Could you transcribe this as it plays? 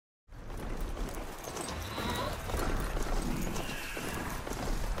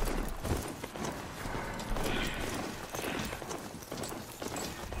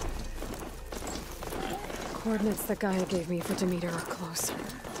coordinates that Gaia gave me for Demeter are closer.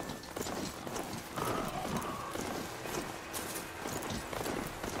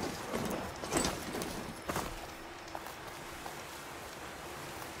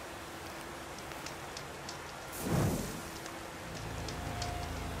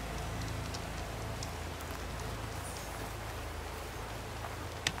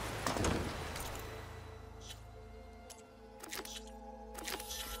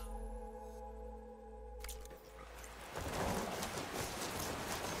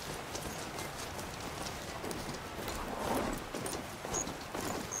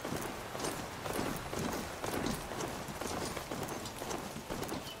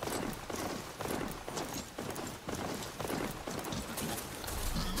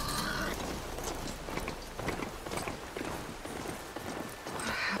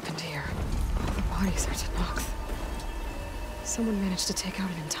 Bodies are Tenakth. Someone managed to take out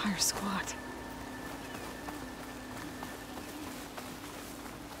an entire squad.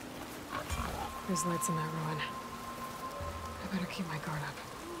 There's lights in that ruin. I better keep my guard up.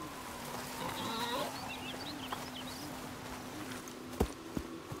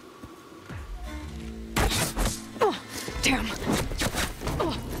 Oh, damn!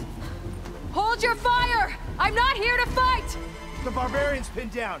 Oh. Hold your fire! I'm not here to fight! The barbarian's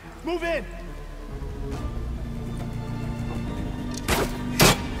pinned down. Move in!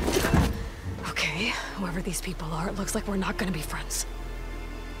 Okay, whoever these people are, it looks like we're not gonna be friends.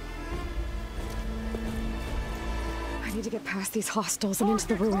 I need to get past these hostiles and into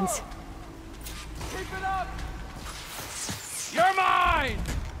the ruins. Keep it up! You're mine!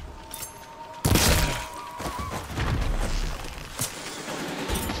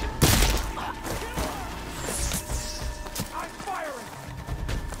 I'm firing!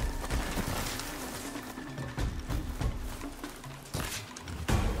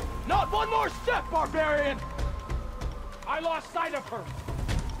 Not one more step, barbarian! I lost sight of her.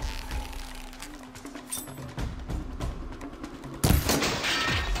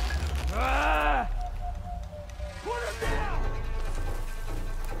 Put her down!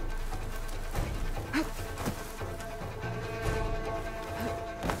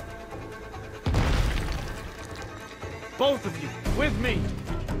 Both of you, with me!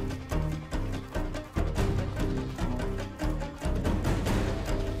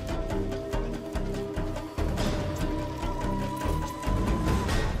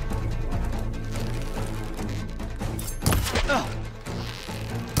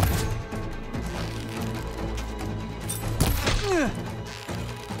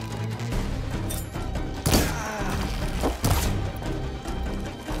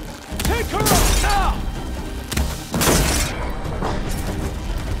 Take her out now!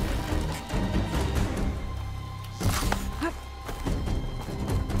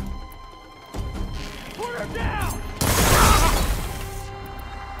 Put her down!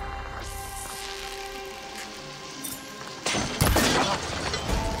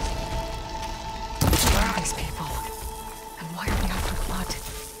 Where are these people? And why are they after blood?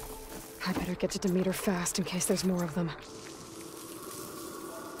 I better get to Demeter fast in case there's more of them.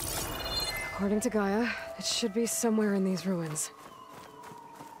 According to Gaia, it should be somewhere in these ruins.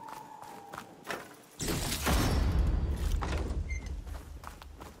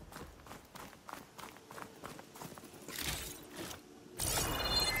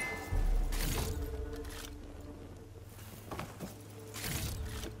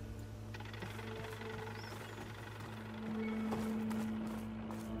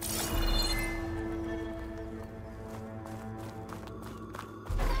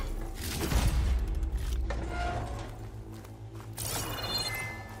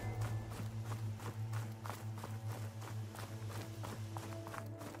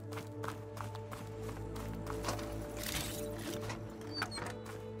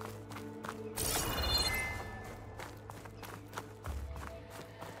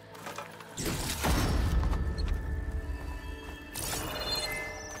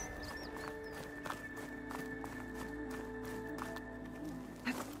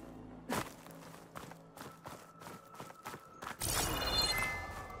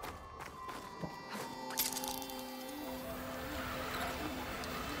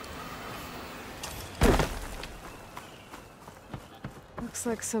 Looks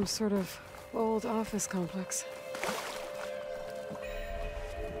like some sort of old office complex.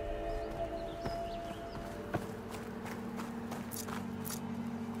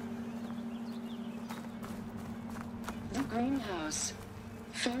 The Greenhouse.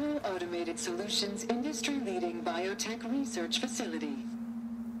 Faro Automated Solutions industry-leading biotech research facility.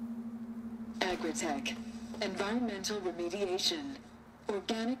 Agritech. Environmental remediation.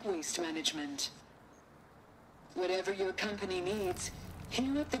 Organic waste management. Whatever your company needs,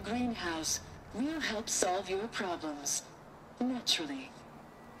 here at the greenhouse, we'll help solve your problems. Naturally.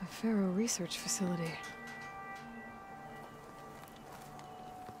 A Faro research facility.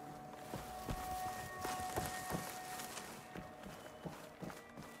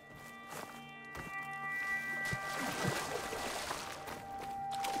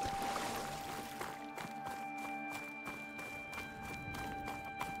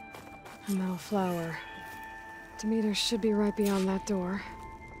 A metal flower. Demeter should be right beyond that door.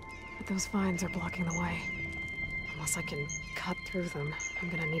 But those vines are blocking the way. Unless I can cut through them, I'm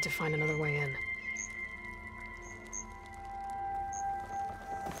gonna need to find another way in.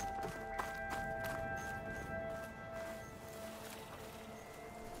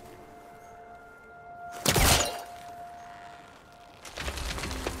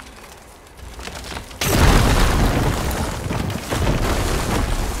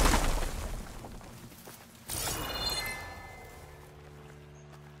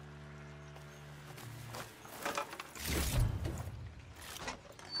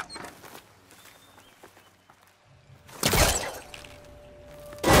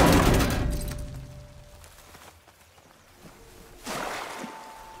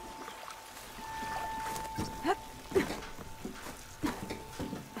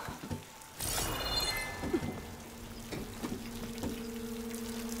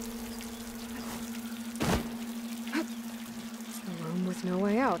 No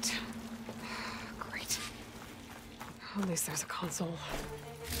way out. Great. At least there's a console.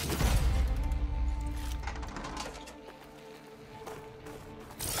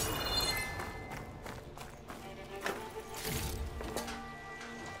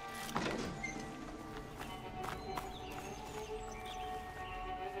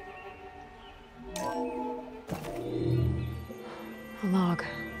 A log.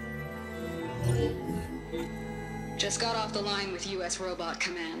 Just got off the line with US Robot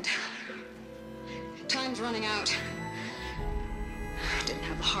Command. Time's running out. Didn't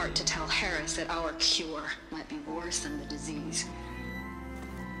have the heart to tell Harris that our cure might be worse than the disease.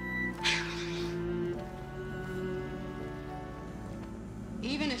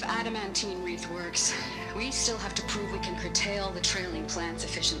 Even if adamantine wreath works, we still have to prove we can curtail the trailing plants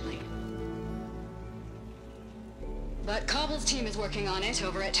efficiently. But Cobble's team is working on it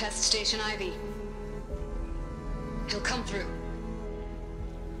over at Test Station Ivy. He'll come through.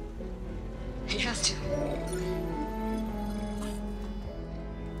 He has to.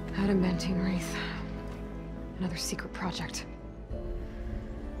 Adamantine wreath. Another secret project.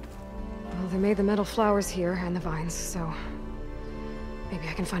 Well, they made the metal flowers here and the vines, so maybe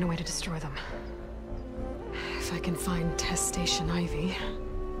I can find a way to destroy them. If I can find Test Station Ivy.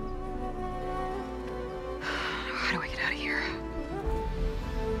 How do I get out of here?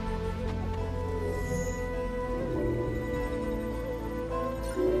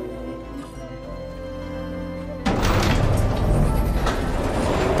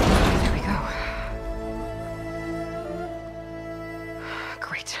 There we go.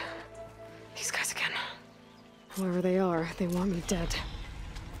 Great. These guys again. Whoever they are, they want me dead.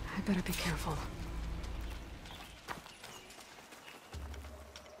 I better be careful.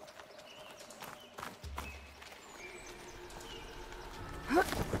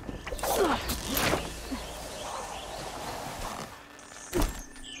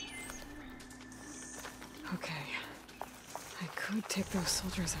 Okay. I could take those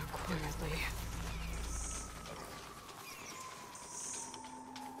soldiers out quietly.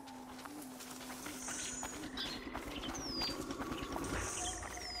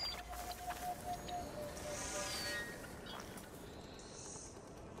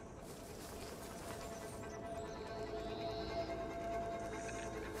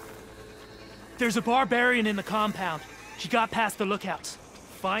 There's a barbarian in the compound. She got past the lookouts.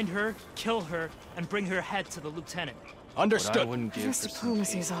 Find her, kill her, and bring her head to the lieutenant. Understood. What I wouldn't give Guess for some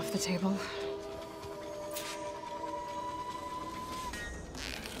diplomacy's off the table.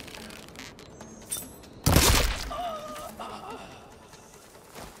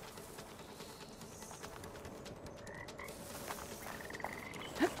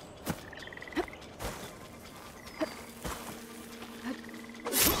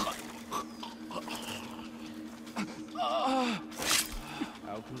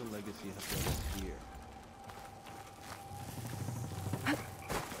 How can the legacy have brought us here?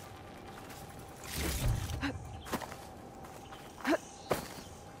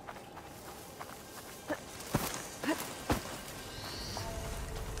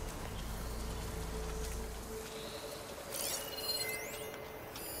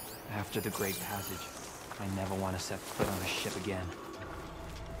 After the Great Passage, I never want to set foot on a ship again.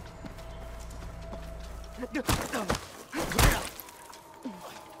 I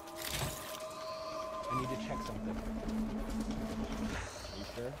need to check something. Are you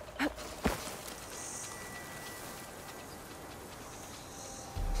sure?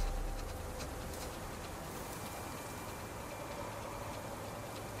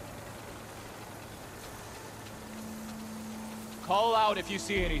 Call out if you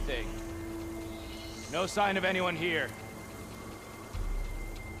see anything. No sign of anyone here.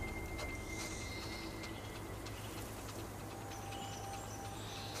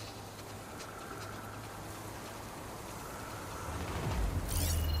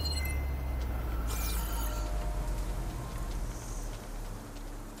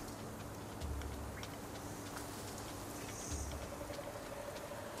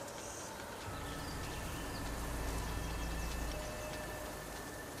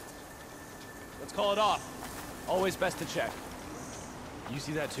 Let's call it off. Always best to check. You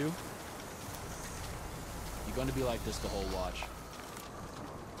see that too? You're going to be like this the whole watch.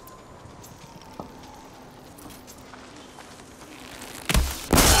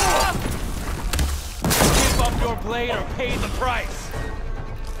 Give up your blade or pay the price.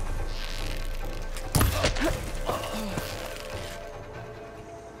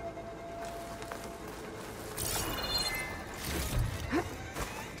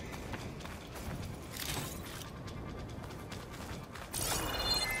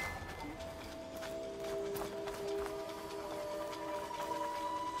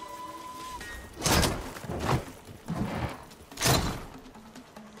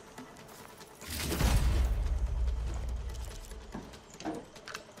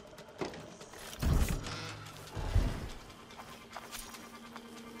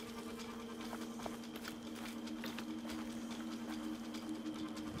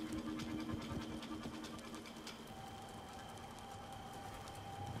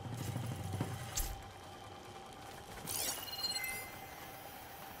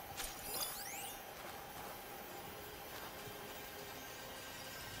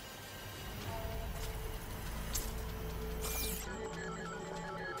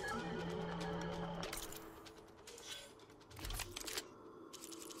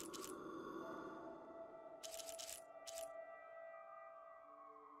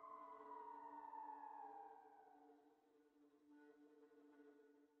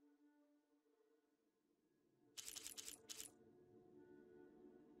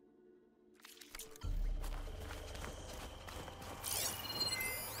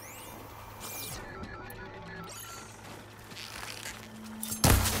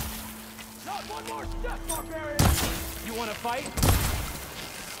 One more step, barbarian! You wanna fight?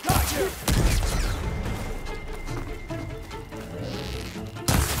 Got you!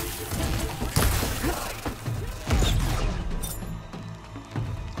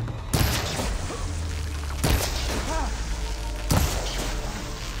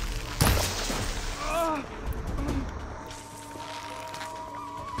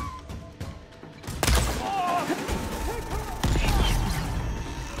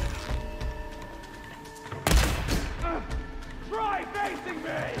 Try facing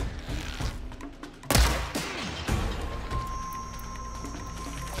me!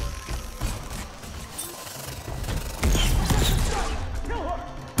 Kill her!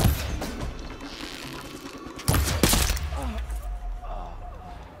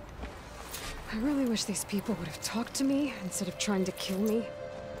 I really wish these people would have talked to me instead of trying to kill me.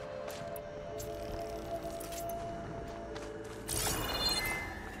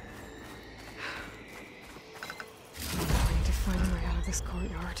 I need to find a way out of this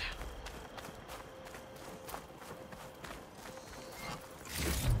courtyard.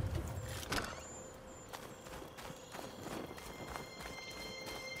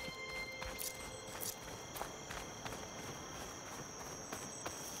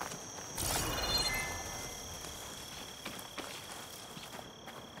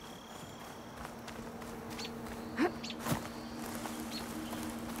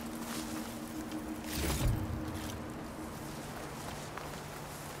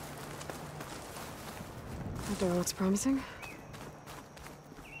 That door looks promising.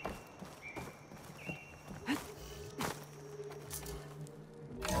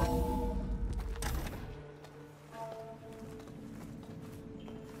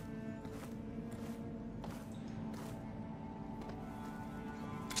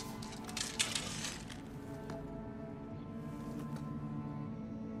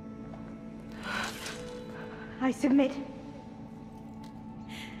 I submit.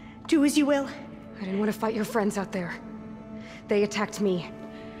 Do as you will. I didn't want to fight your friends out there. They attacked me.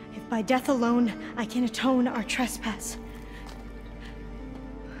 If by death alone I can atone our trespass.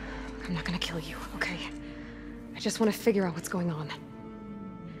 I'm not gonna kill you, okay? just want to figure out what's going on.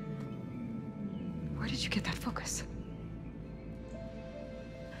 Where did you get that focus?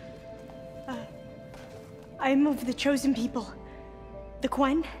 I'm of the chosen people. The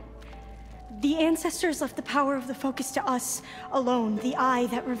Quen. The ancestors left the power of the focus to us alone, the eye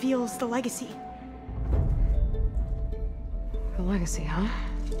that reveals the legacy. The legacy, huh?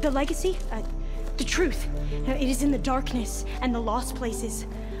 The legacy? The truth. It is in the darkness and the lost places.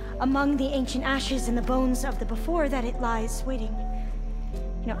 Among the ancient ashes and the bones of the before that it lies waiting.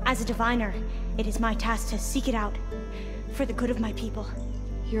 As a diviner, it is my task to seek it out. For the good of my people.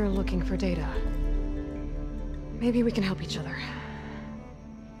 You're looking for data. Maybe we can help each other.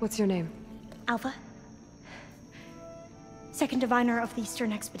 What's your name? Alpha. Second diviner of the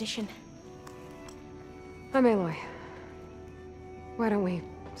Eastern Expedition. I'm Aloy. Why don't we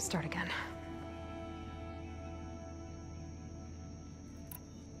start again?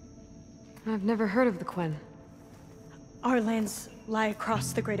 I've never heard of the Quen. Our lands lie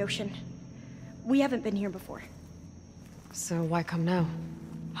across the Great Ocean. We haven't been here before. So why come now?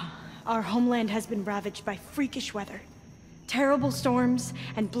 Our homeland has been ravaged by freakish weather. Terrible storms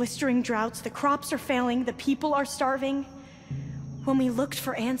and blistering droughts. The crops are failing, the people are starving. When we looked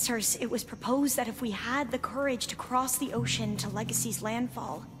for answers, it was proposed that if we had the courage to cross the ocean to Legacy's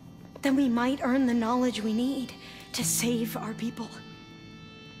landfall, then we might earn the knowledge we need to save our people.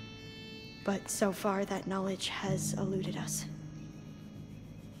 But so far, that knowledge has eluded us.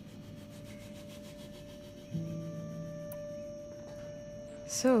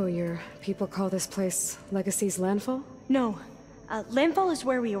 So, your people call this place Legacy's landfall? No. Landfall is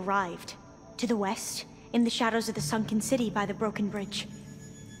where we arrived. To the west, in the shadows of the sunken city by the broken bridge.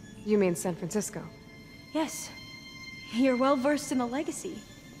 You mean San Francisco? Yes. You're well versed in the Legacy.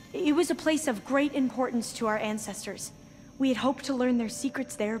 It was a place of great importance to our ancestors. We had hoped to learn their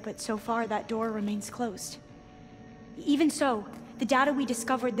secrets there, but so far that door remains closed. Even so, the data we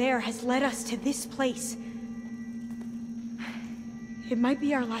discovered there has led us to this place. It might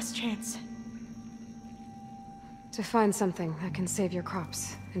be our last chance. To find something that can save your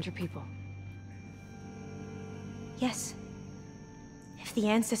crops and your people. Yes. If the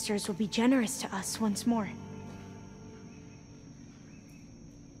ancestors will be generous to us once more.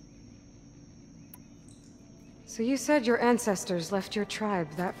 So you said your ancestors left your tribe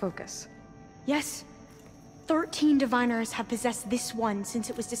that focus? Yes. 13 diviners have possessed this one since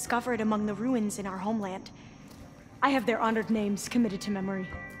it was discovered among the ruins in our homeland. I have their honored names committed to memory.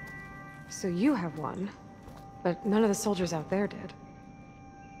 So you have one, but none of the soldiers out there did.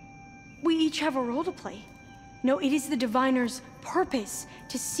 We each have a role to play. No, it is the diviner's purpose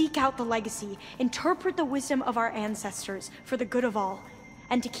to seek out the legacy, interpret the wisdom of our ancestors for the good of all,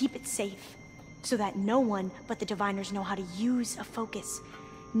 and to keep it safe, so that no one but the diviners know how to use a focus.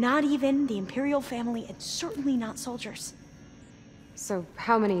 Not even the Imperial family, and certainly not soldiers. So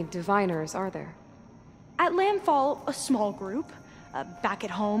how many diviners are there? At Landfall, a small group. Back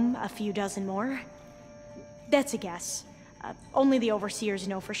at home, a few dozen more. That's a guess. Only the overseers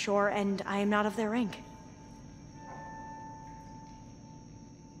know for sure, and I am not of their rank.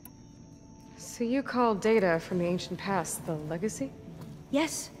 So you call data from the ancient past the legacy?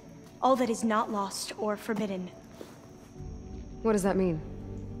 Yes. All that is not lost or forbidden. What does that mean?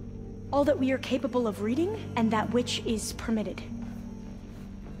 All that we are capable of reading, and that which is permitted.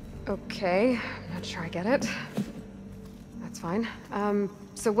 Okay, I'm not sure I get it. That's fine.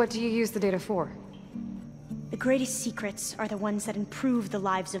 So what do you use the data for? The greatest secrets are the ones that improve the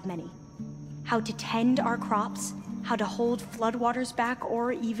lives of many. How to tend our crops, how to hold floodwaters back,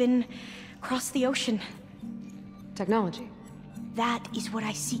 or even cross the ocean. Technology. That is what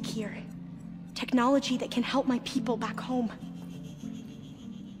I seek here. Technology that can help my people back home.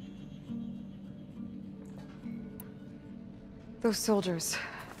 Those soldiers,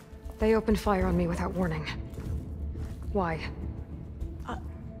 they opened fire on me without warning. Why?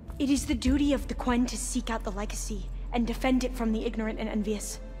 It is the duty of the Quen to seek out the legacy and defend it from the ignorant and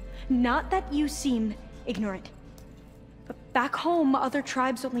envious. Not that you seem ignorant. But back home, other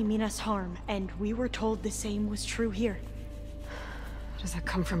tribes only mean us harm, and we were told the same was true here. Does that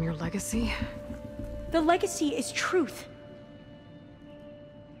come from your legacy? The legacy is truth.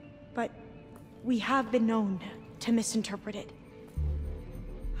 But we have been known to misinterpret it.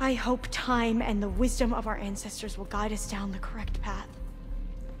 I hope time and the wisdom of our ancestors will guide us down the correct path.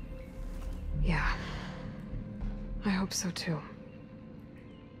 Yeah. I hope so too.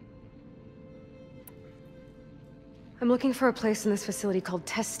 I'm looking for a place in this facility called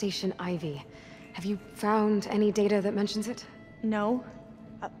Test Station Ivy. Have you found any data that mentions it? No.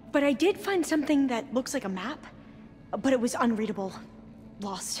 But I did find something that looks like a map. But it was unreadable.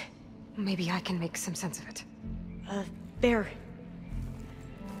 Lost. Maybe I can make some sense of it. There.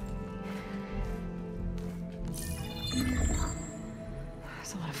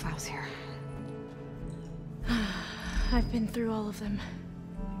 There's a lot of files here. I've been through all of them.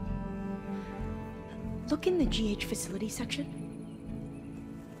 Look in the GH facility section.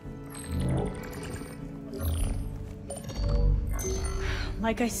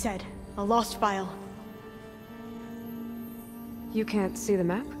 Like I said, a lost file. You can't see the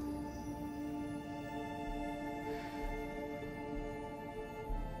map?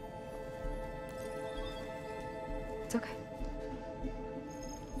 It's okay.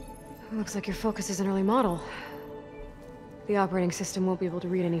 Looks like your focus is an early model. The operating system won't be able to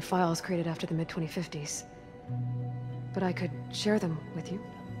read any files created after the mid-2050s. But I could share them with you.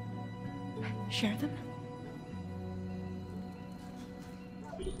 Share them?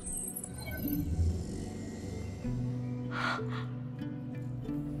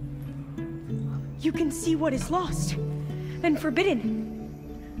 You can see what is lost and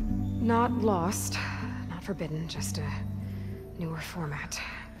forbidden. Not lost, not forbidden, just a newer format.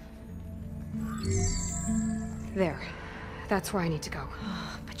 There. That's where I need to go.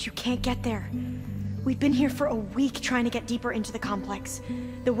 But you can't get there. We've been here for a week trying to get deeper into the complex.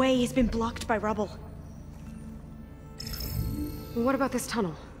 The way has been blocked by rubble. What about this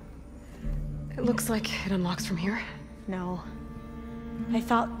tunnel? It looks like it unlocks from here. No. I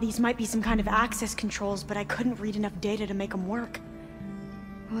thought these might be some kind of access controls, but I couldn't read enough data to make them work.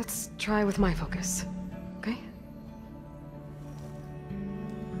 Let's try with my focus, okay?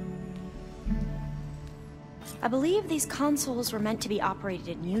 I believe these consoles were meant to be operated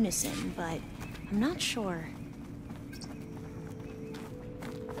in unison, but I'm not sure.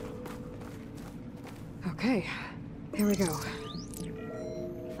 Okay, here we go.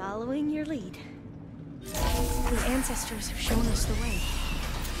 Following your lead. The ancestors have shown us the way.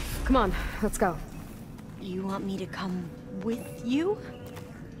 Come on, let's go. You want me to come with you?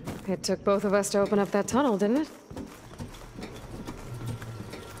 It took both of us to open up that tunnel, didn't it?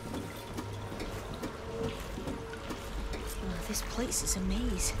 This place is a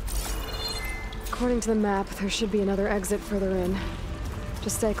maze. According to the map, there should be another exit further in.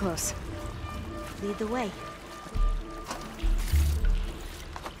 Just stay close. Lead the way.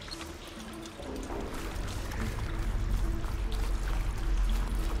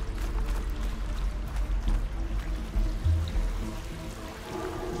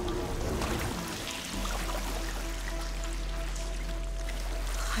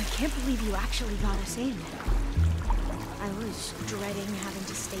 I can't believe you actually got us in. I was dreading having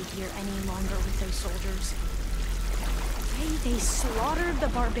to stay here any longer with those soldiers. The way they slaughtered the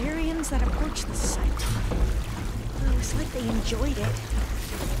barbarians that approached the site. It was like they enjoyed it.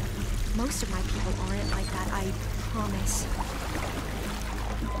 Most of my people aren't like that, I promise.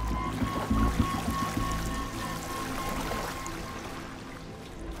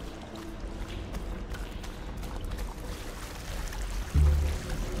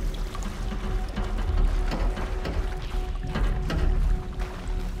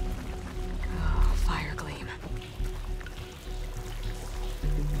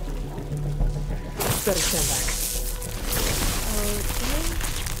 Better stand back. Okay.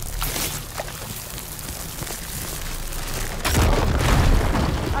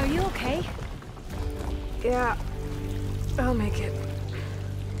 Are you okay? Yeah, I'll make it.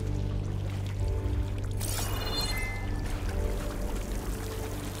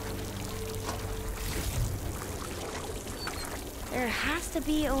 There has to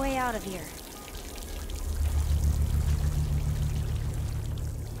be a way out of here.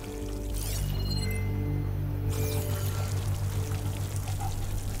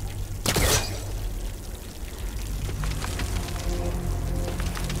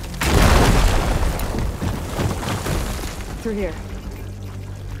 Through here.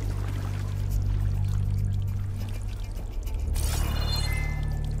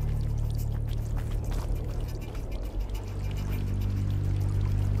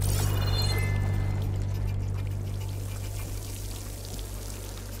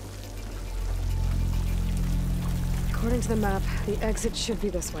 According to the map, the exit should be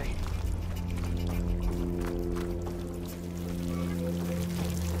this way.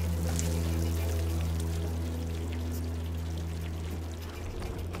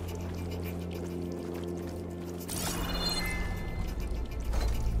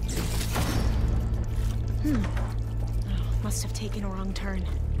 Must have taken a wrong turn.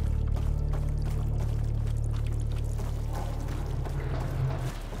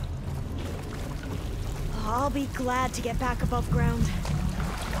 I'll be glad to get back above ground.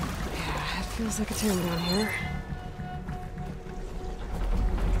 Yeah, it feels like a tomb down here.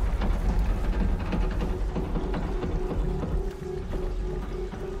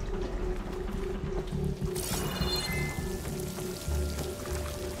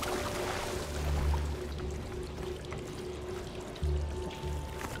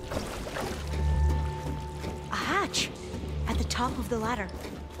 the ladder.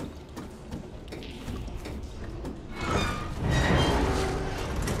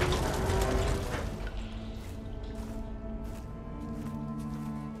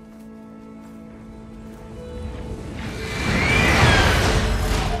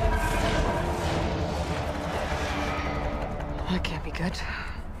 That can't be good.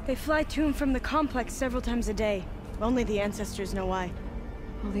 They fly to and from the complex several times a day. Only the ancestors know why.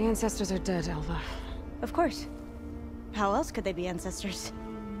 Well, the ancestors are dead, Elva. Of course. How else could they be ancestors?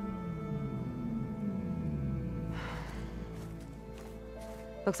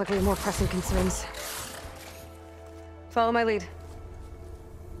 Looks like we have more pressing concerns. Follow my lead.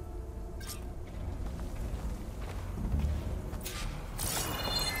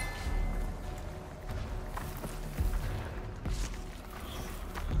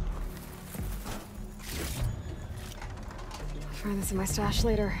 Find this in my stash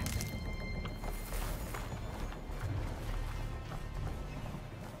later.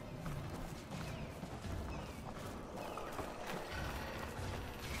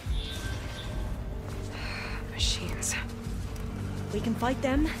 Machines. We can fight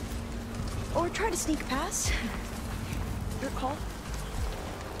them, or try to sneak past. Your call.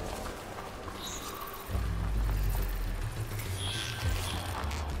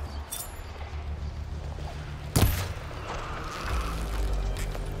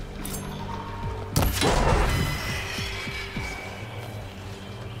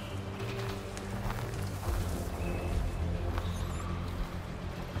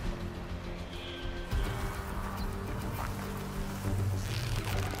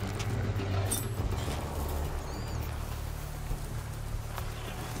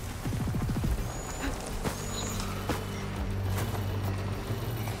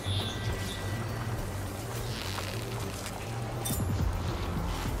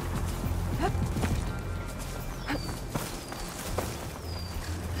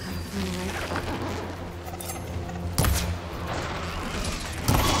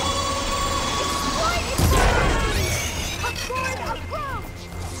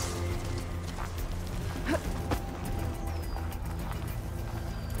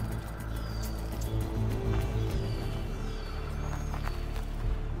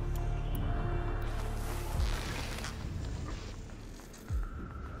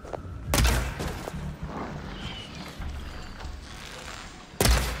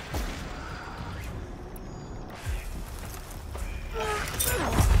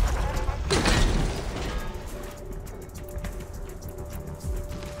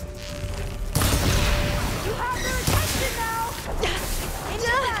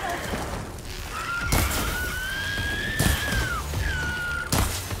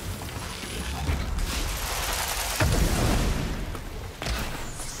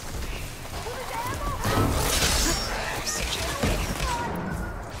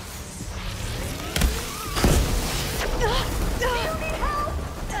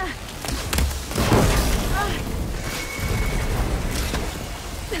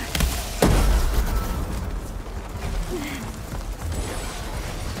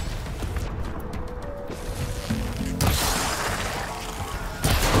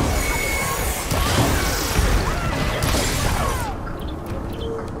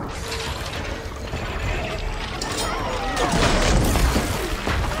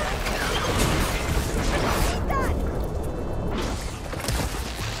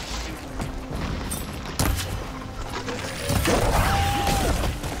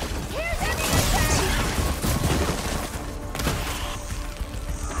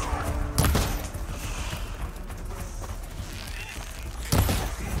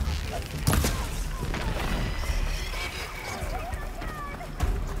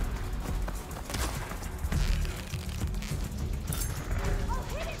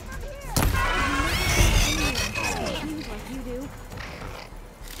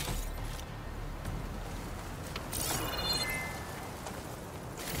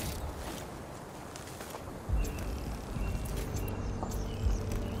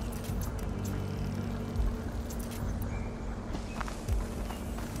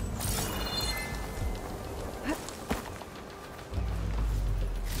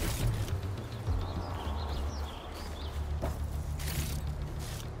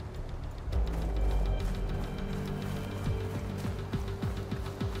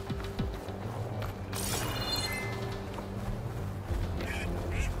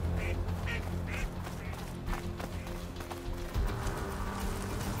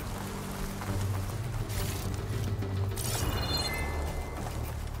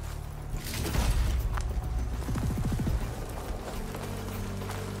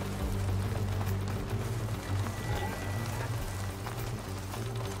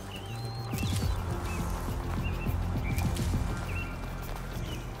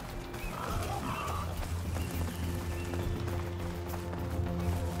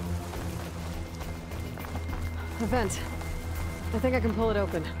 vent. I think I can pull it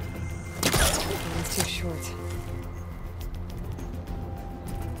open. It's too short.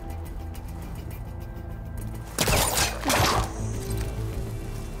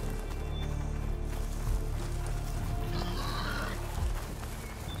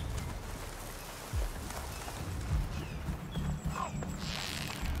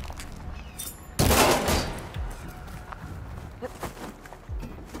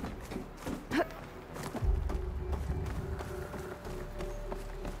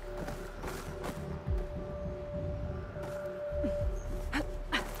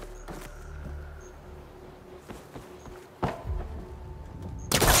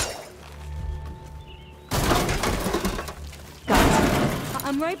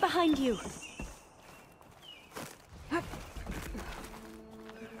 I'm right behind you.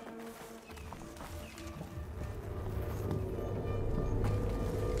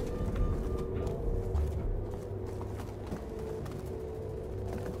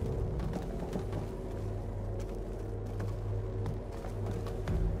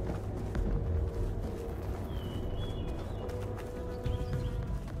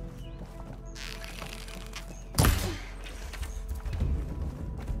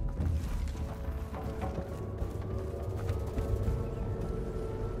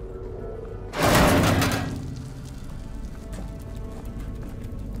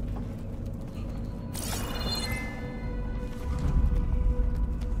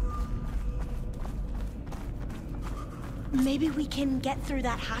 Maybe we can get through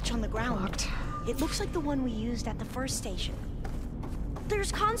that hatch on the ground. Locked. It looks like the one we used at the first station.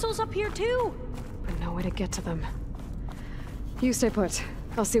 There's consoles up here too! But no way to get to them. You stay put.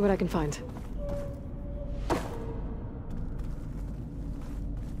 I'll see what I can find.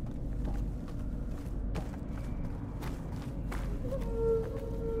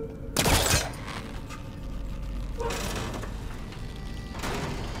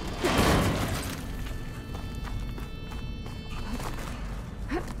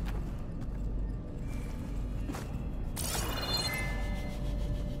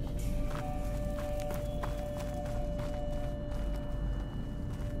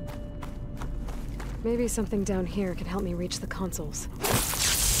 Maybe something down here can help me reach the consoles.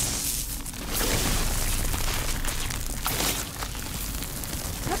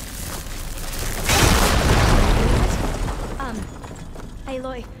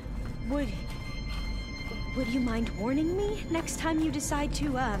 Aloy, would you mind warning me next time you decide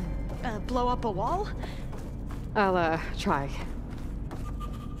to, blow up a wall? I'll, try.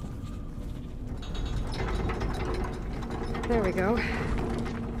 There we go.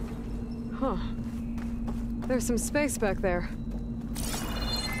 Huh. There's some space back there.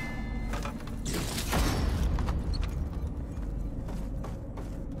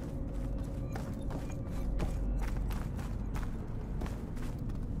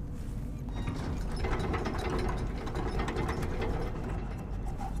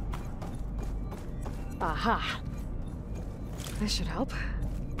 Aha. This should help.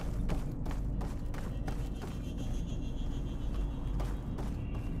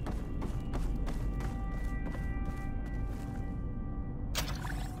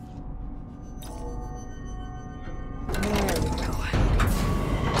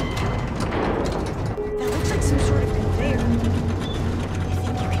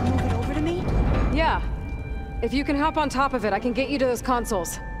 If you can hop on top of it, I can get you to those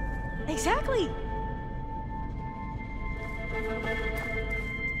consoles. Exactly!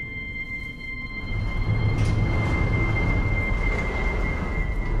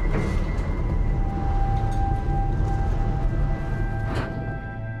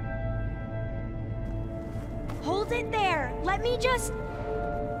 Hold it there! Let me just...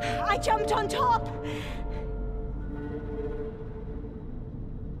 I jumped on top!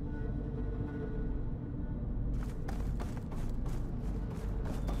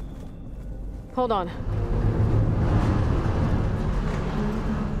 Hold on.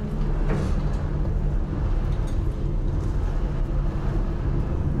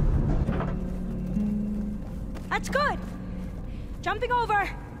 That's good! Jumping over!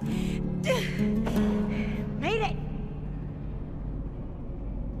 Made it!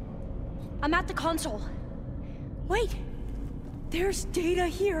 I'm at the console. Wait! There's data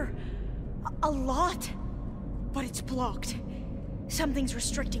here. A lot. But it's blocked. Something's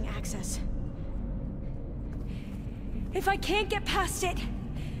restricting access. If I can't get past it,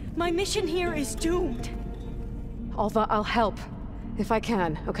 my mission here is doomed. Alva, I'll help. If I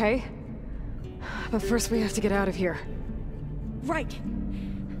can, okay? But first we have to get out of here. Right.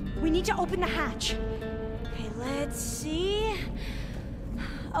 We need to open the hatch. Okay, let's see...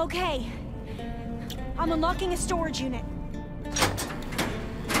 Okay. I'm unlocking a storage unit.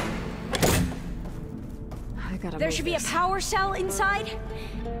 I gotta There move should be a this. power cell inside.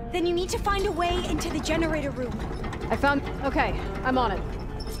 Then you need to find a way into the generator room. I found... Okay, I'm on it.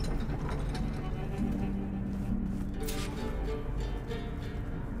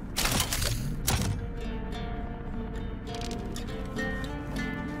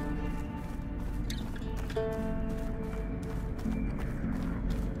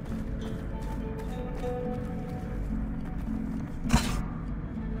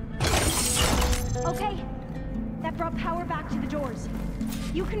 Okay, that brought power back to the doors.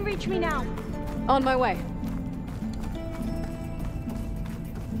 You can reach me now. On my way.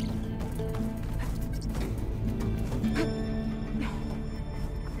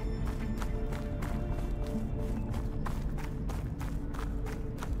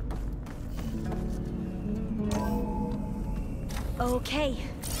 Okay.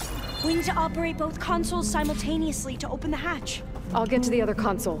 We need to operate both consoles simultaneously to open the hatch. I'll get to the other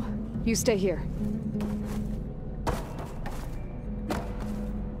console. You stay here.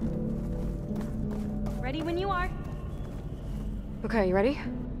 Ready when you are. Okay, you ready?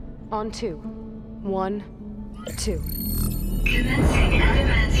 On 2. 1, 2. Commencing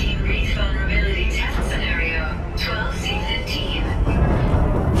adamantine wreath vulnerability test scenario 12C15.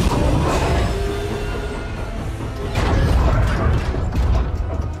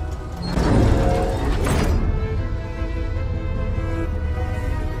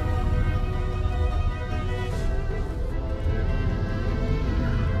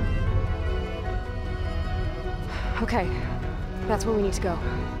 Okay, that's where we need to go.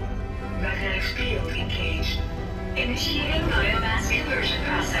 Magnetic field engaged. Initiating biomass conversion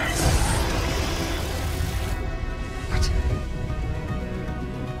process. What?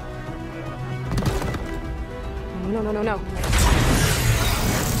 No.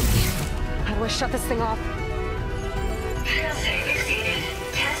 How do I shut this thing off? Failsafe exceeded.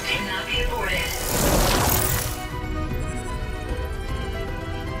 Test cannot be aborted.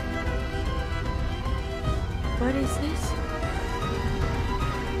 What is this?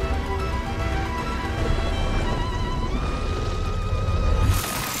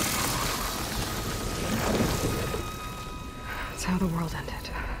 That's how the world ended.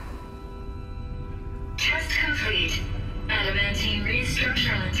 Test complete. Adamantine wreath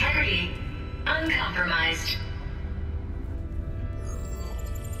structural integrity uncompromised.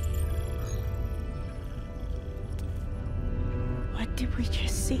 What did we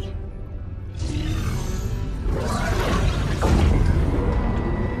just see?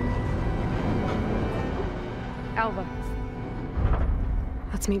 Alva.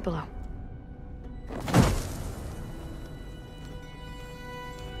 Let's meet below.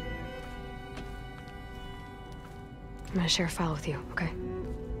 I'm gonna share a file with you, okay?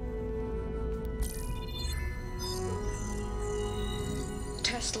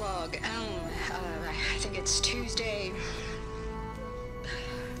 Test log, I think it's Tuesday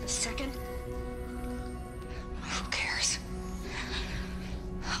the 2nd? Who cares?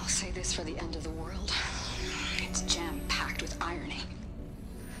 I'll say this for the end of the world. It's jam-packed with irony.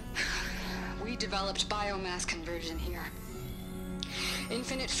 We developed biomass conversion here.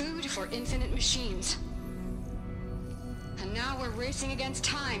 Infinite food for infinite machines. And now we're racing against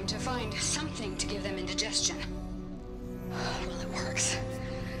time to find something to give them indigestion. Well, it works.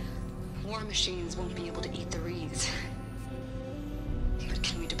 War machines won't be able to eat the wreaths. But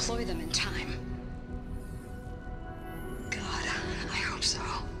can we deploy them in time? God, I hope so.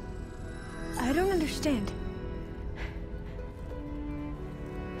 I don't understand.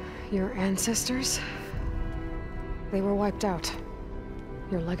 Your ancestors? They were wiped out.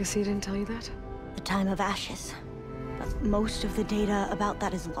 Your legacy didn't tell you that? The time of ashes. But most of the data about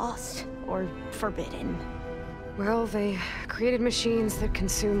that is lost, or forbidden. Well, they created machines that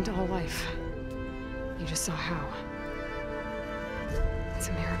consumed all life. You just saw how. It's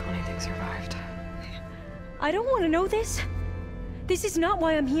a miracle anything survived. I don't want to know this. This is not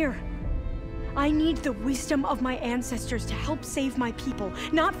why I'm here. I need the wisdom of my ancestors to help save my people,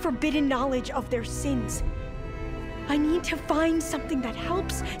 not forbidden knowledge of their sins. I need to find something that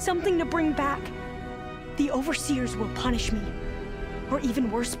helps, something to bring back. The Overseers will punish me. Or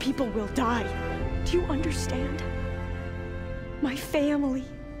even worse, people will die. Do you understand? My family.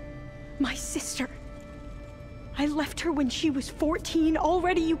 My sister. I left her when she was 14.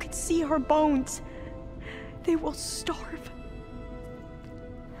 Already you could see her bones. They will starve.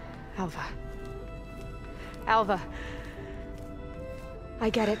 Alva. Alva. I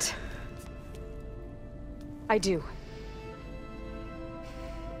get it. I do.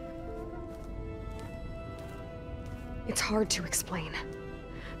 It's hard to explain.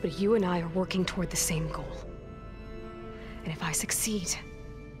 but you and I are working toward the same goal. And if I succeed,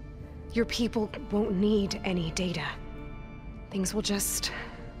 your people won't need any data. Things will just...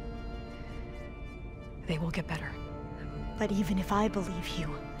 they will get better. But even if I believe you,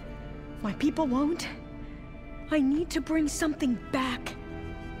 my people won't. I need to bring something back.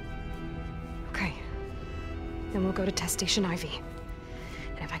 Okay. Then we'll go to Test Station Ivy.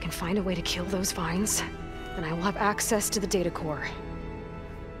 And if I can find a way to kill those vines, then I will have access to the data core.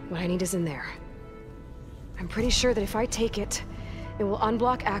 What I need is in there. I'm pretty sure that if I take it, it will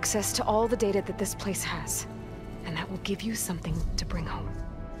unblock access to all the data that this place has. And that will give you something to bring home.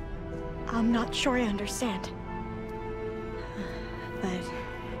 I'm not sure I understand. But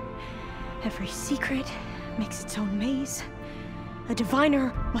every secret makes its own maze. A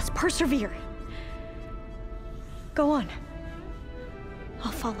diviner must persevere. Go on.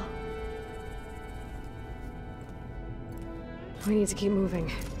 I'll follow. We need to keep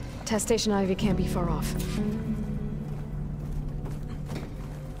moving. Test Station Ivy can't be far off.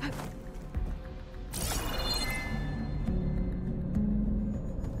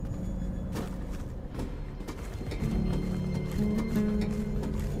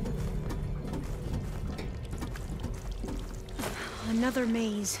 Another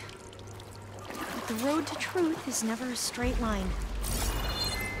maze. But the road to truth is never a straight line.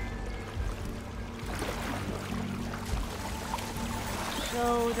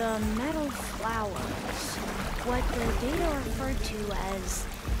 So the metal flowers, what the data referred to as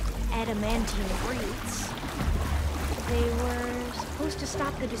adamantine reeds, they were supposed to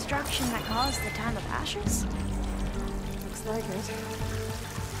stop the destruction that caused the Time of Ashes? Looks like it.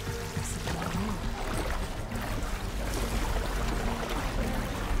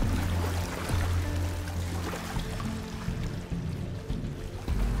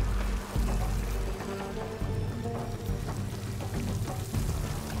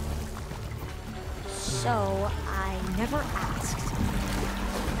 So, I never asked.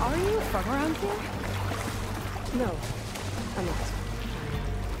 Are you from around here? No, I'm not.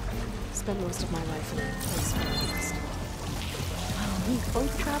 I spent most of my life in a place where I was. Well, we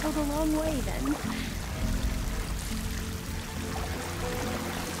both traveled a long way then.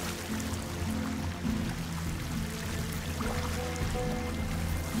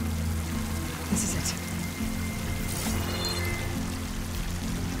 This is it.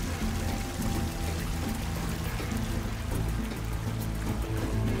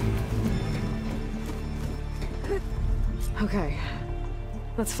 Okay.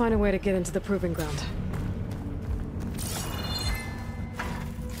 Let's find a way to get into the proving ground.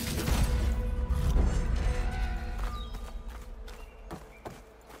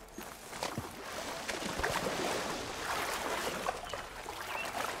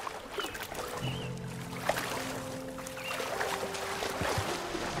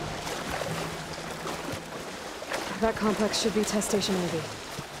 That complex should be Test Station Ivy.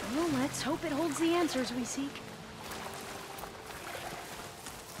 Well, let's hope it holds the answers we seek.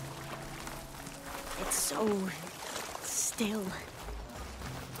 It's so... still.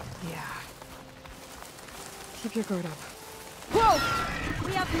 Yeah. Keep your guard up. Whoa!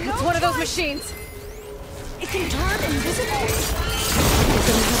 We have no It's one of those choice. machines! It can turn invisible? We're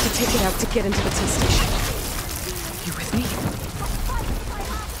gonna have to take it out to get into the test station. You with me?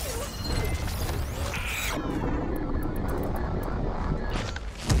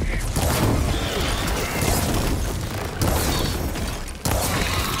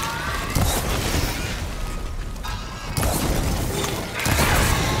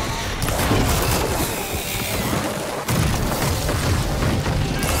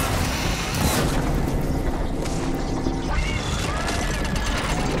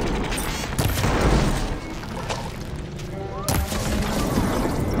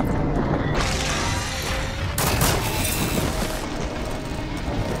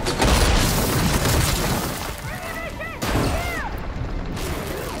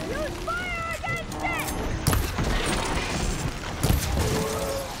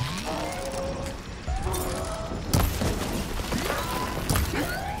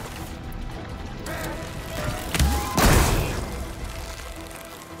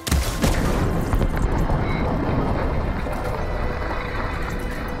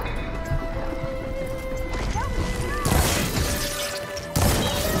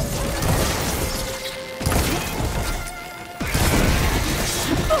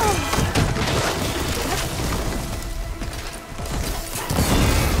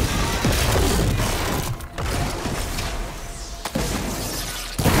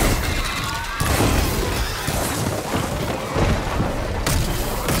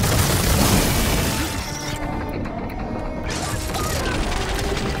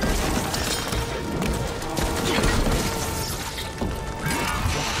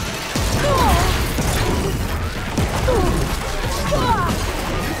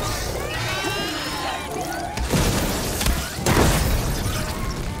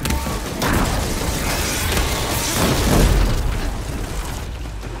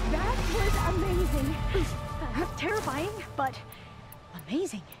 amazing. Terrifying, but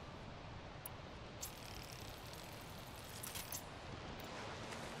amazing.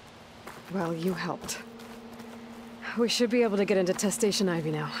 Well, you helped. We should be able to get into Test Station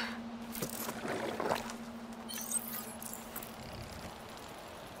Ivy now.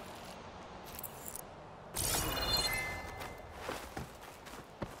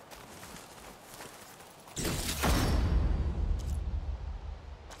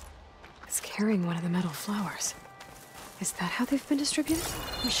 It's carrying one of the metal flowers. Is that how they've been distributed?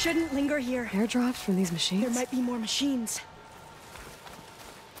 We shouldn't linger here. Airdrops from these machines? There might be more machines.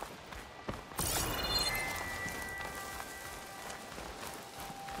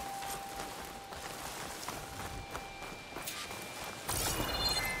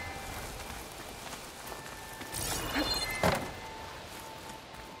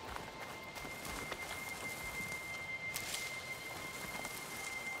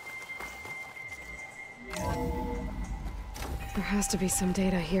 There has to be some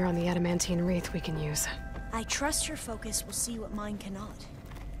data here on the adamantine wreath we can use. I trust your focus will see what mine cannot.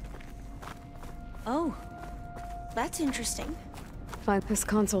 Oh, that's interesting. Find this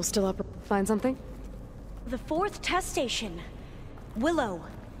console still up. Find something? The 4th test station. Willow.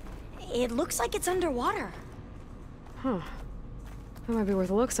 It looks like it's underwater. Huh. That might be worth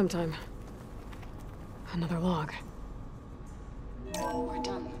a look sometime. Another log. We're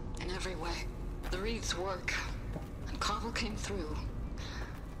done, in every way. The wreaths work, and Cobble came through,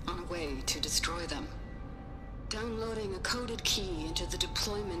 on a way to destroy them. Downloading a coded key into the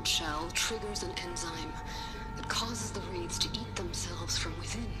deployment shell triggers an enzyme that causes the wreaths to eat themselves from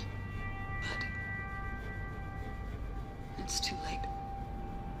within. But it's too late.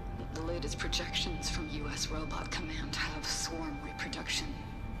 The latest projections from US Robot Command have swarm reproduction,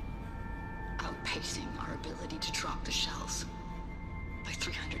 outpacing our ability to drop the shells by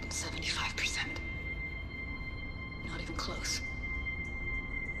 375%. Not even close.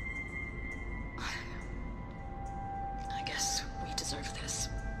 I guess we deserve this.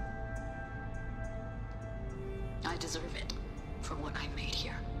 I deserve it for what I made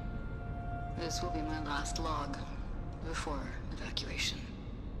here. This will be my last log before evacuation.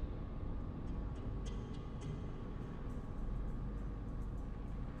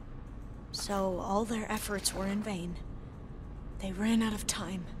 So all their efforts were in vain. They ran out of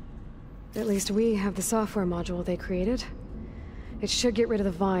time. At least we have the software module they created. It should get rid of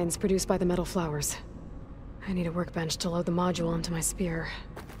the vines produced by the metal flowers. I need a workbench to load the module onto my spear.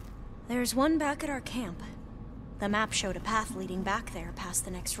 There's one back at our camp. The map showed a path leading back there past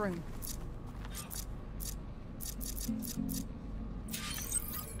the next room.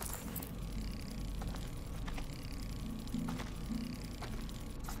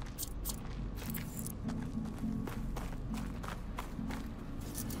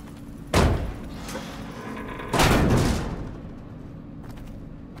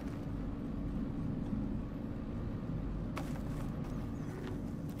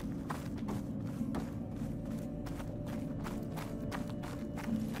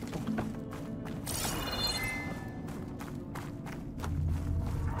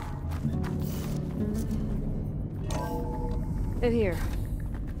 In here.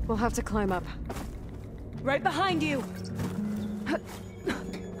 We'll have to climb up. Right behind you!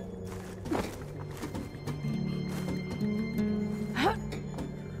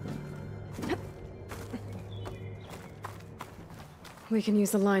 We can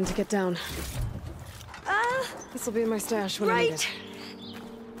use the line to get down. This will be in my stash when I need it.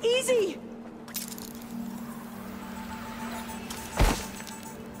 Easy!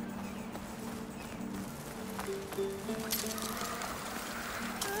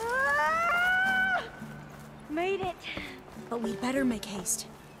 Made it! But we'd better make haste.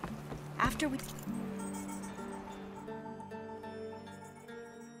 After we...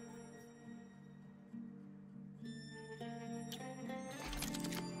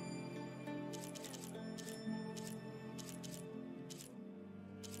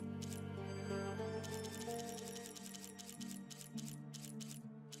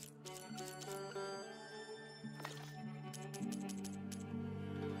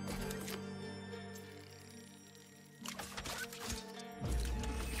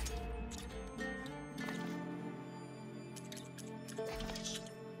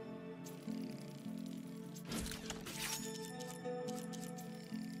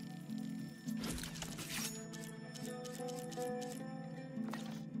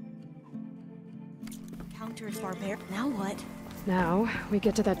 Countered barbarian. Now what? Now, we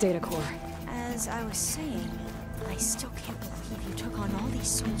get to that data core. As I was saying, I still can't believe you took on all these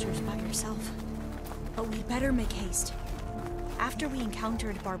soldiers by yourself. But we better make haste. After we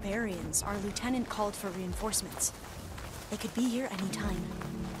encountered barbarians, our lieutenant called for reinforcements. They could be here any time.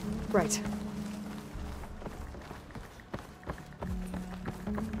 Right.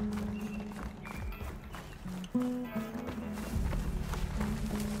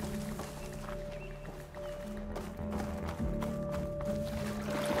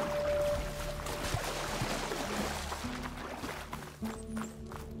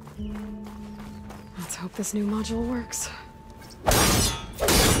 Let's hope this new module works. Power's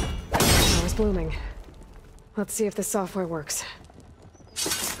blooming. Let's see if the software works.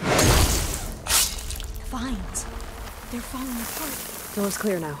 Vines. They're falling apart. Door's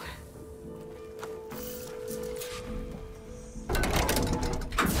clear now.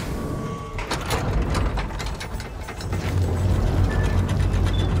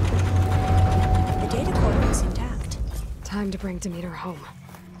 The data core is intact. Time to bring Demeter home.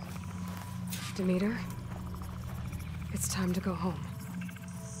 Demeter? It's time to go home.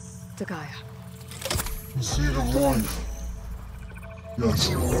 To Gaia. See the light.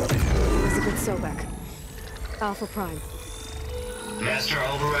 Yes. Elizabeth Sobek. Alpha Prime. Master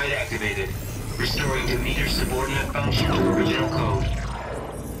override activated. Restoring Demeter's subordinate function to original code.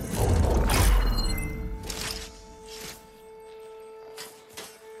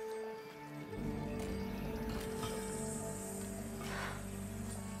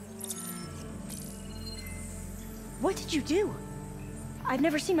 What did you do? I've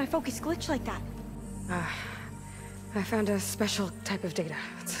never seen my focus glitch like that. I found a special type of data.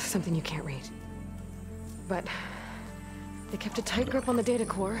 It's something you can't read. But they kept a tight grip on the data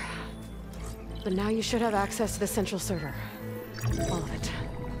core. But now you should have access to the central server. All of it.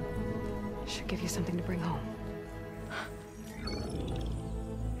 Should give you something to bring home.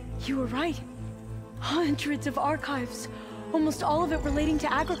 You were right. Hundreds of archives. Almost all of it relating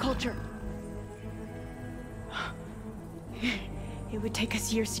to agriculture. It would take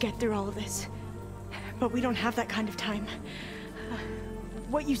us years to get through all of this. But we don't have that kind of time.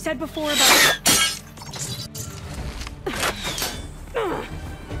 What you said before about...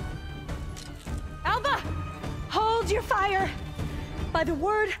 Alba! Hold your fire! By the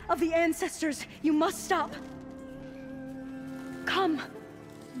word of the ancestors, you must stop. Come.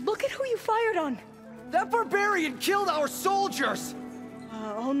 Look at who you fired on. That barbarian killed our soldiers!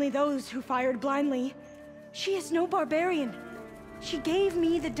 Only those who fired blindly. She is no barbarian. She gave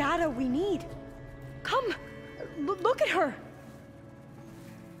me the data we need. Come, look at her.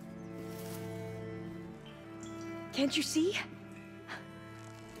 Can't you see?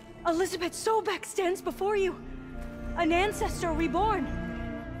 Elizabeth Sobek stands before you. An ancestor reborn.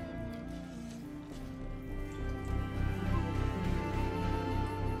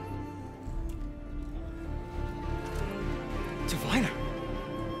 Diviner!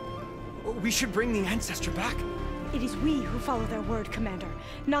 We should bring the ancestor back. It is we who follow their word, Commander,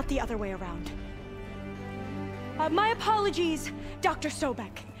 not the other way around. My apologies, Dr.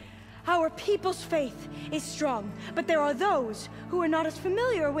 Sobek. Our people's faith is strong, but there are those who are not as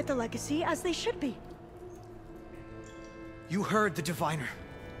familiar with the legacy as they should be. You heard the Diviner.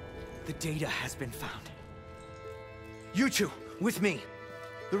 The data has been found. You two, with me.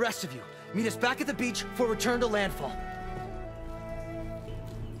 The rest of you, meet us back at the beach for return to landfall.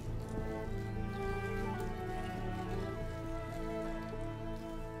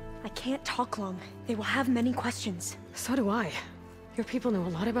 I can't talk long. They will have many questions. So do I. Your people know a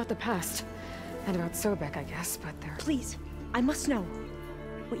lot about the past. And about Sobek, I guess, but they're... Please, I must know.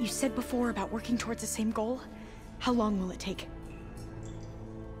 What you said before about working towards the same goal, how long will it take?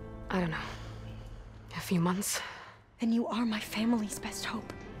 I don't know. A few months? Then you are my family's best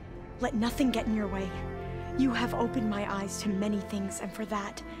hope. Let nothing get in your way. You have opened my eyes to many things, and for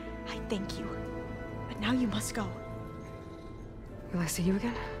that, I thank you. But now you must go. Will I see you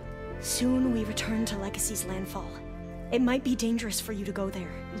again? Soon we return to Legacy's landfall. It might be dangerous for you to go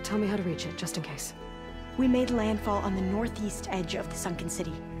there. Tell me how to reach it, just in case. We made landfall on the northeast edge of the sunken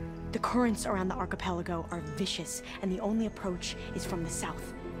city. The currents around the archipelago are vicious, and the only approach is from the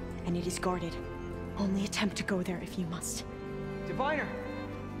south. And it is guarded. Only attempt to go there if you must. Diviner!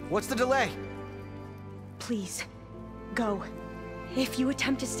 What's the delay? Please, go. If you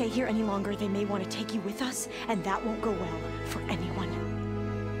attempt to stay here any longer, they may want to take you with us, and that won't go well for anyone.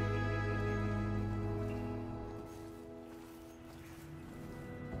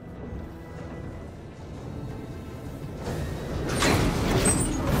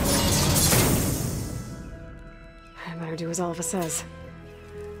 I better do as Alpha says.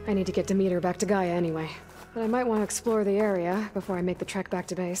 I need to get Demeter back to Gaia anyway. But I might want to explore the area before I make the trek back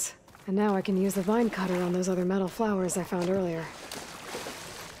to base. And now I can use the vine cutter on those other metal flowers I found earlier.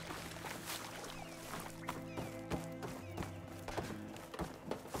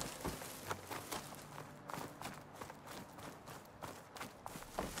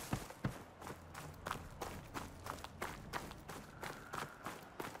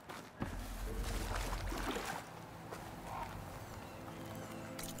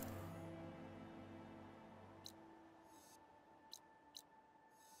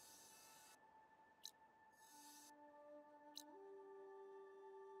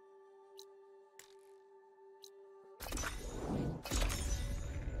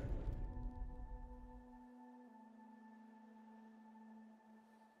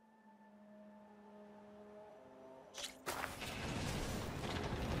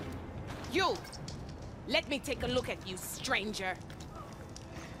 You! Let me take a look at you, stranger.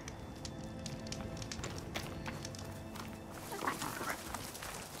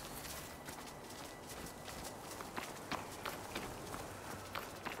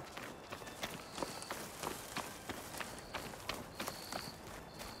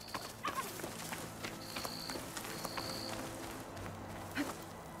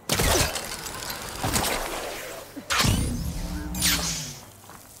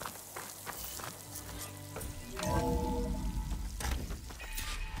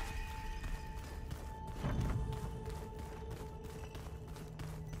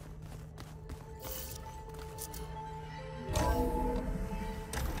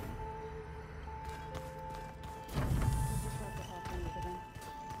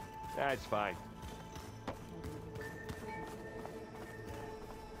 That's fine.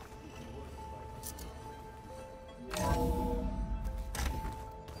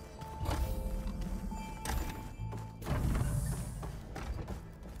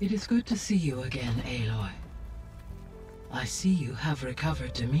 It is good to see you again, Aloy. I see you have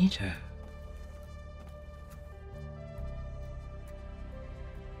recovered Demeter.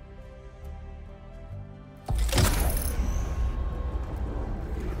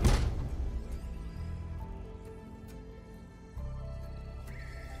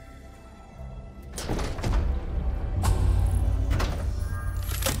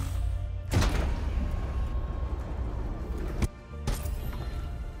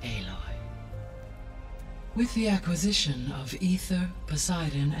 With the acquisition of Ether,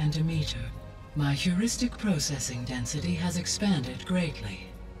 Poseidon, and Demeter, my heuristic processing density has expanded greatly.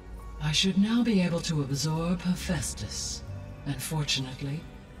 I should now be able to absorb Hephaestus, and fortunately,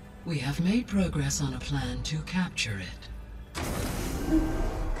 we have made progress on a plan to capture it.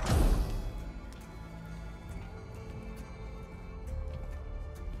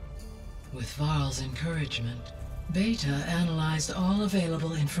 With Varl's encouragement, Beta analyzed all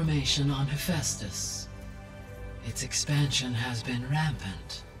available information on Hephaestus. Its expansion has been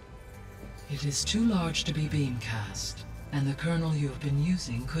rampant. It is too large to be beamcast, and the kernel you have been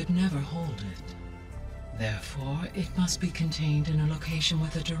using could never hold it. Therefore, it must be contained in a location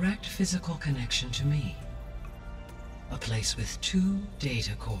with a direct physical connection to me. A place with 2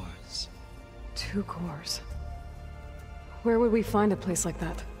 data cores. 2 cores? Where would we find a place like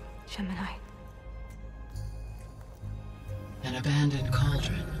that? Gemini. An abandoned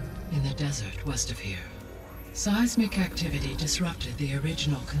cauldron in the desert west of here. Seismic activity disrupted the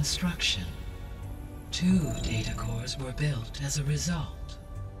original construction. 2 data cores were built as a result.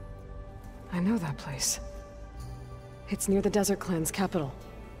 I know that place. It's near the Desert Clan's capital.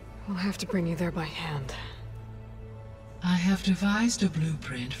 We'll have to bring you there by hand. I have devised a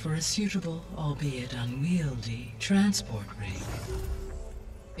blueprint for a suitable, albeit unwieldy, transport rig.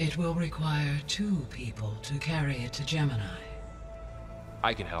 It will require 2 people to carry it to Gemini.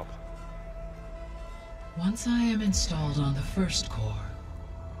 I can help. Once I am installed on the first core,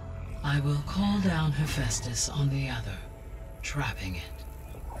 I will call down Hephaestus on the other, trapping it.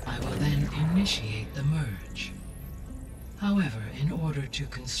 I will then initiate the merge. However, in order to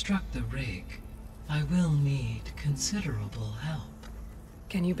construct the rig, I will need considerable help.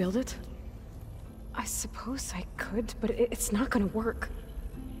 Can you build it? I suppose I could, but it's not gonna work.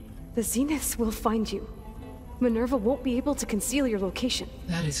 The Zeniths will find you. Minerva won't be able to conceal your location.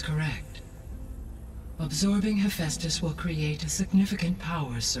 That is correct. Absorbing Hephaestus will create a significant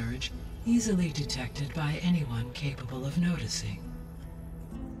power surge, easily detected by anyone capable of noticing.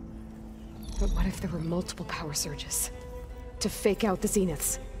 But what if there were multiple power surges? To fake out the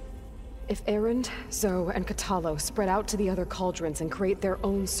Zeniths? If Erend, Zoe, and Katalo spread out to the other cauldrons and create their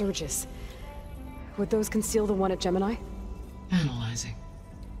own surges, would those conceal the one at Gemini? Analyzing.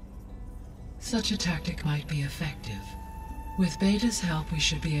 Such a tactic might be effective. With Beta's help, we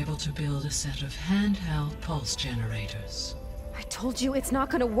should be able to build a set of handheld pulse generators. I told you it's not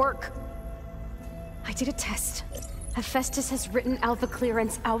gonna work. I did a test. Hephaestus has written Alpha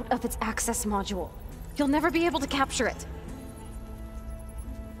clearance out of its access module. You'll never be able to capture it.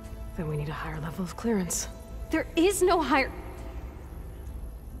 Then we need a higher level of clearance. There is no higher...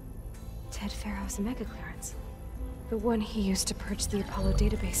 Ted Pharaoh's mega clearance. The one he used to purge the Apollo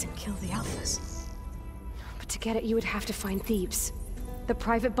database and kill the Alphas. But to get it, you would have to find Thebes. The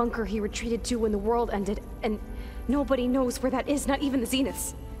private bunker he retreated to when the world ended, and nobody knows where that is, not even the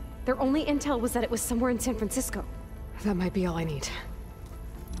Zeniths. Their only intel was that it was somewhere in San Francisco. That might be all I need.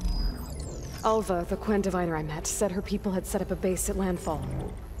 Alva, the Quen diviner I met, said her people had set up a base at Landfall.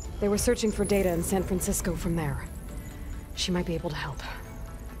 They were searching for data in San Francisco from there. She might be able to help.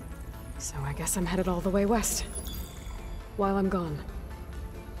 So I guess I'm headed all the way west. While I'm gone,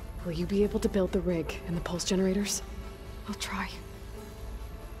 Will you be able to build the rig and the pulse generators? I'll try.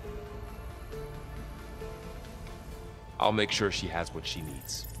 I'll make sure she has what she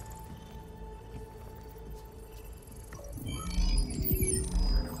needs.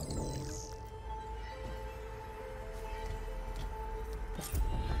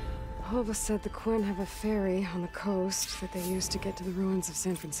 Hova said the Quinn have a ferry on the coast that they use to get to the ruins of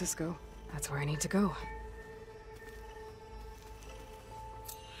San Francisco. That's where I need to go.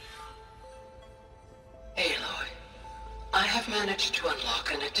 Aloy, I have managed to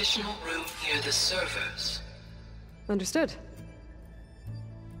unlock an additional room near the servers. Understood.